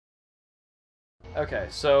Okay,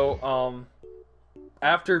 so,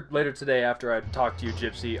 later today, after I talked to you,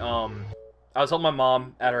 Gypsy, I was helping my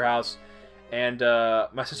mom at her house, and,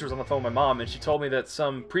 my sister was on the phone with my mom, and she told me that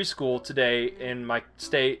some preschool today in my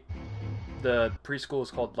state, the preschool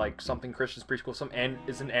is called, like, something Christian's preschool,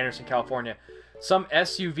 it's in Anderson, California. Some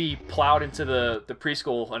SUV plowed into the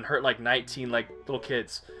preschool and hurt, like, 19, like, little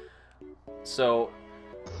kids. So,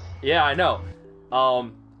 yeah, I know.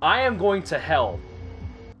 I am going to hell.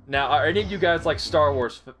 Now, are any of you guys like Star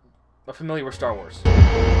Wars? Familiar with Star Wars?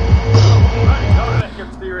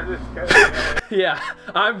 Yeah,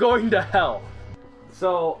 I'm going to hell.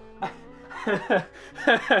 So,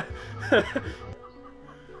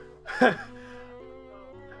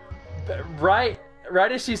 right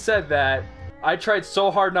as she said that, I tried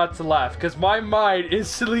so hard not to laugh because my mind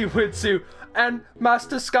instantly went to, and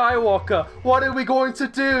Master Skywalker, what are we going to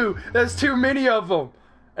do? There's too many of them.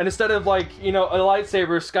 And instead of, like, you know, a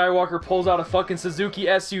lightsaber, Skywalker pulls out a fucking Suzuki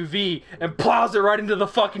SUV and plows it right into the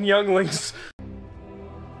fucking younglings.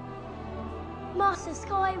 Master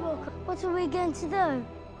Skywalker, what are we going to do?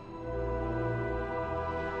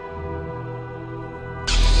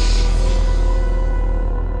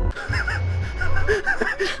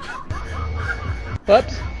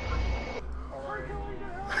 Whoops.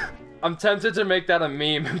 I'm tempted to make that a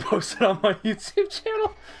meme and post it on my YouTube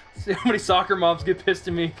channel. See how many soccer moms get pissed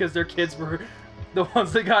at me because their kids were the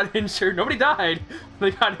ones that got injured. Nobody died.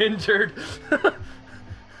 They got injured.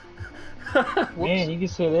 Man, you can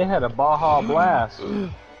say they had a Baja Blast.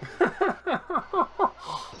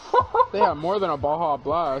 They had more than a Baja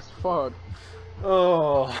Blast. Fuck.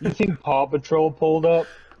 Oh. You think Paw Patrol pulled up?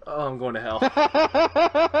 Oh, I'm going to hell.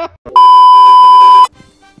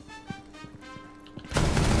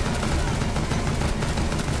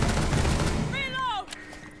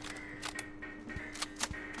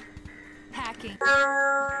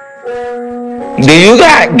 Do you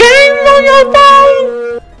got game on your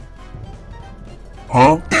phone?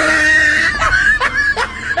 Huh?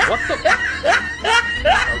 What the? Okay.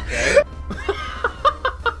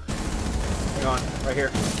 Hang on, right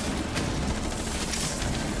here.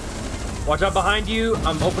 Watch out behind you.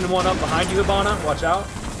 I'm opening one up behind you, Hibana. Watch out.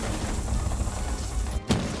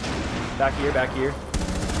 Back here, back here.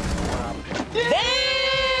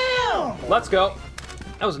 Damn! Let's go.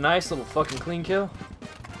 That was a nice little fucking clean kill.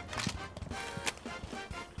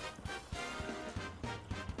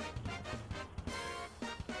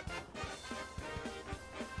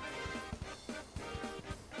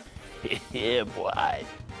 Yeah, boy.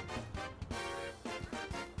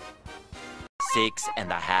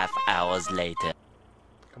 6.5 hours later.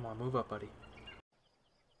 Come on, move up, buddy.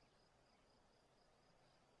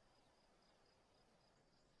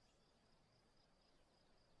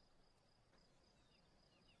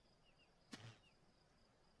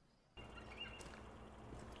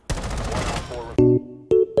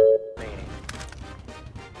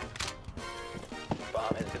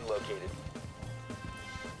 Bomb has been located.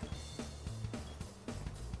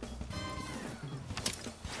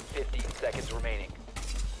 Seconds remaining.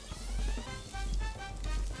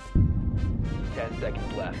 10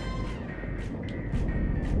 seconds left.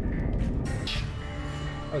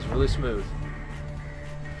 That was really smooth.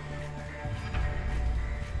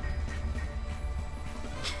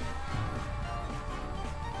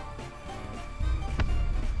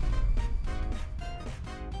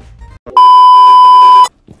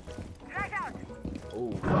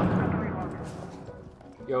 Oh, fuck.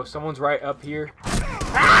 Yo, someone's right up here.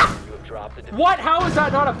 What? How is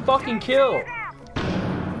that not a fucking kill?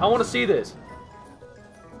 I want to see this.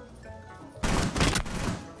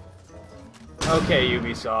 Okay,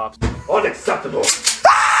 Ubisoft. Unacceptable!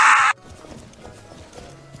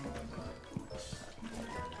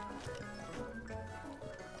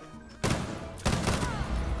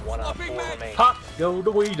 One on 4 remaining. Hot go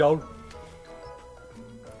the weedle.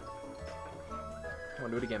 I want to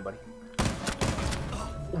do it again, buddy.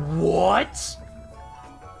 What?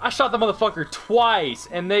 I shot the motherfucker twice,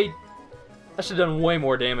 and I should have done way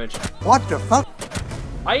more damage. What the fuck?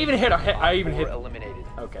 I even hit Eliminated.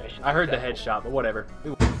 Okay, I heard the headshot, but whatever.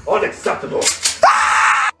 Ooh. Unacceptable!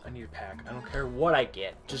 I need a pack. I don't care what I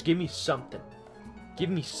get. Just give me something. Give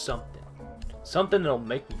me something. Something that'll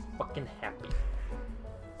make me fucking happy.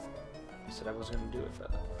 I said I wasn't gonna do it,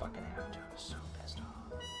 but I fucking have to. I'm so pissed off.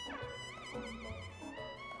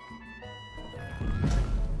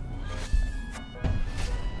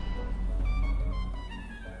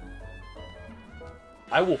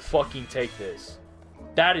 I will fucking take this.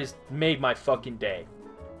 That has made my fucking day.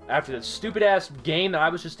 After the stupid ass game that I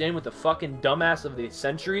was just in with the fucking dumbass of the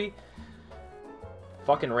century,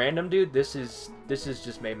 fucking random dude, this is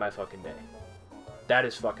just made my fucking day. That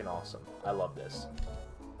is fucking awesome. I love this.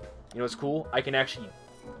 You know what's cool? I can actually...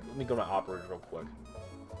 Let me go to operator real quick.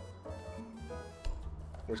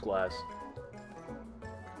 Where's Glass?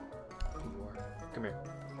 Here you are. Come here.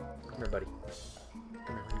 Come here, buddy.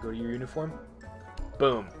 Come here. You go to your uniform.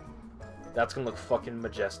 Boom. That's gonna look fucking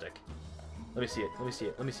majestic. Let me see it. Let me see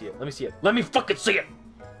it. Let me see it. Let me see it. Let me fucking see it!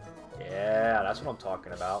 Yeah, that's what I'm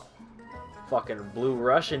talking about. Fucking blue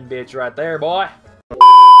Russian bitch right there, boy.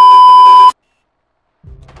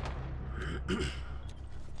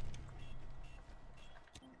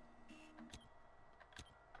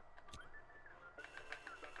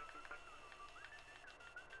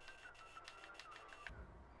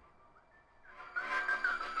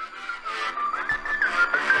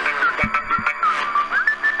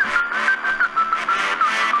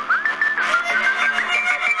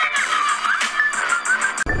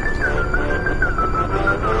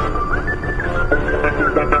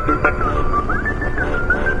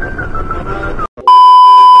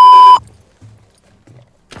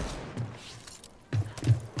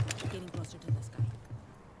 Getting closer to this guy.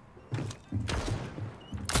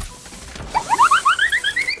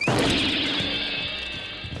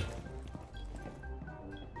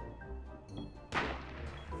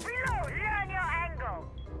 Reload, learn your angle.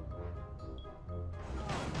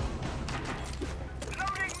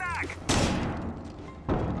 Loading mag.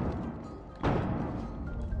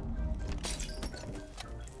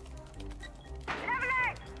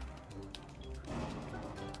 Leveling.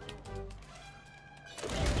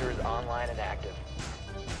 User is online and active.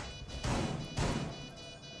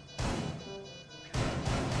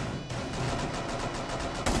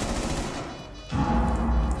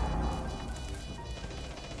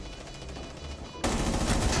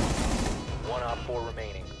 One op 4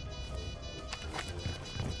 remaining.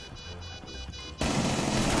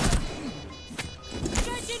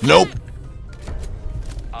 Nope.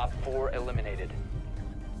 Op 4 eliminated.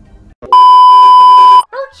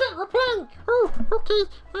 Oh shit, we're playing! Oh, okay.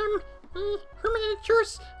 Who made a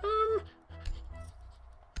choice? Oh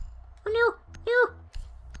no, no.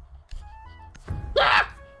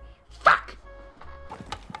 Ah! Fuck!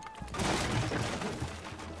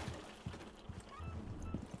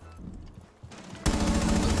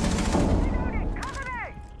 Reloading, cover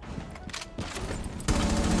me.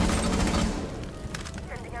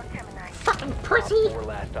 Sending out Gemini. Fucking Op pussy! 4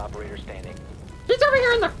 last operator standing. He's over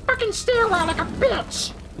here in the fucking stairwell like a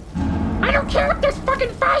bitch! I don't care if there's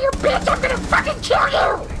fucking fire, bitch! I'm gonna fucking kill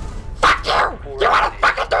you! Fuck you! You wanna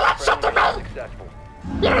fucking do that shit to me? Successful.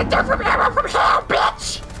 You're gonna do from ammo from hell,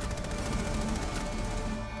 bitch!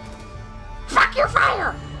 Fuck your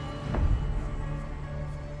fire!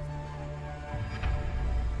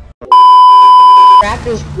 That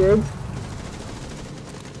is good.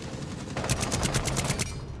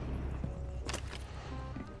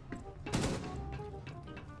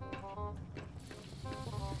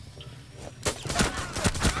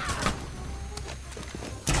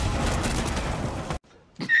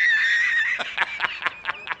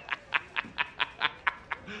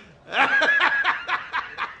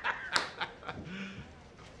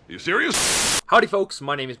 You serious? Howdy folks,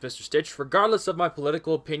 my name is Mr.Stitch. Regardless of my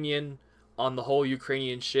political opinion on the whole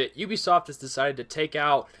Ukrainian shit, Ubisoft has decided to take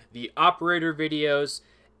out the operator videos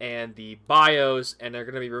and the bios, and they're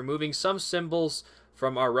going to be removing some symbols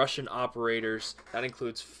from our Russian operators. That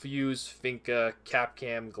includes Fuse, Finka,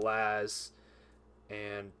 Capcam, Glaz,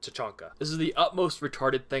 and Tachanka. This is the utmost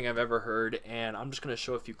retarded thing I've ever heard, and I'm just going to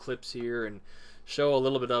show a few clips here and show a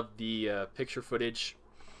little bit of the picture footage.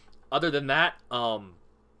 Other than that,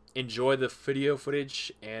 enjoy the video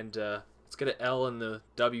footage, and let's get an L and the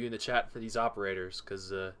W in the chat for these operators, because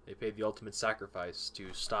they paid the ultimate sacrifice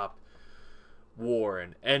to stop war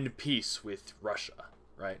and end peace with Russia,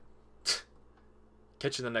 right?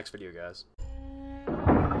 Catch you in the next video, guys.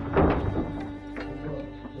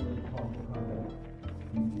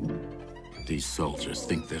 These soldiers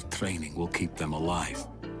think their training will keep them alive.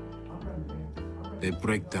 They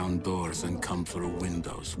break down doors and come through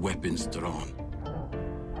windows, weapons drawn.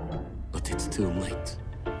 But it's too late.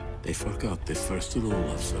 They forgot the first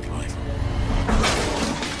rule of survival.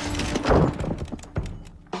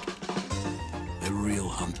 The real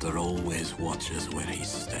hunter always watches where he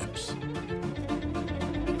steps.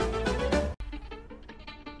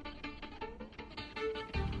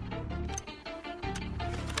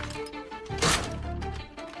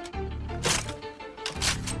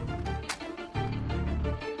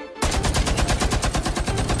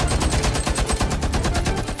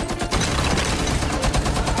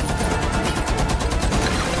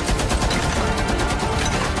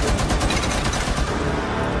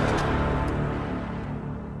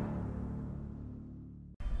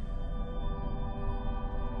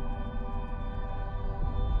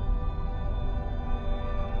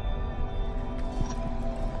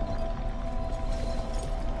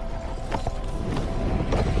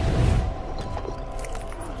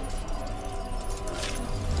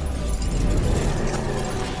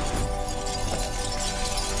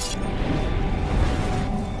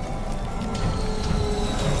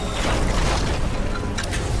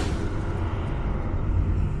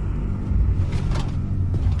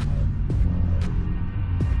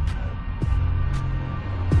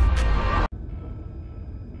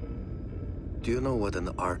 Do you know what an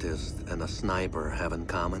artist and a sniper have in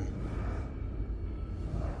common?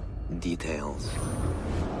 Details.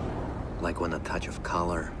 Like when a touch of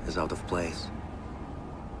color is out of place.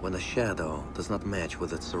 When a shadow does not match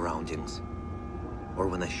with its surroundings. Or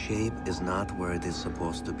when a shape is not where it is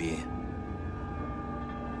supposed to be.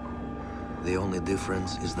 The only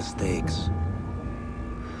difference is the stakes.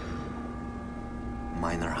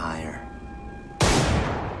 Mine are higher.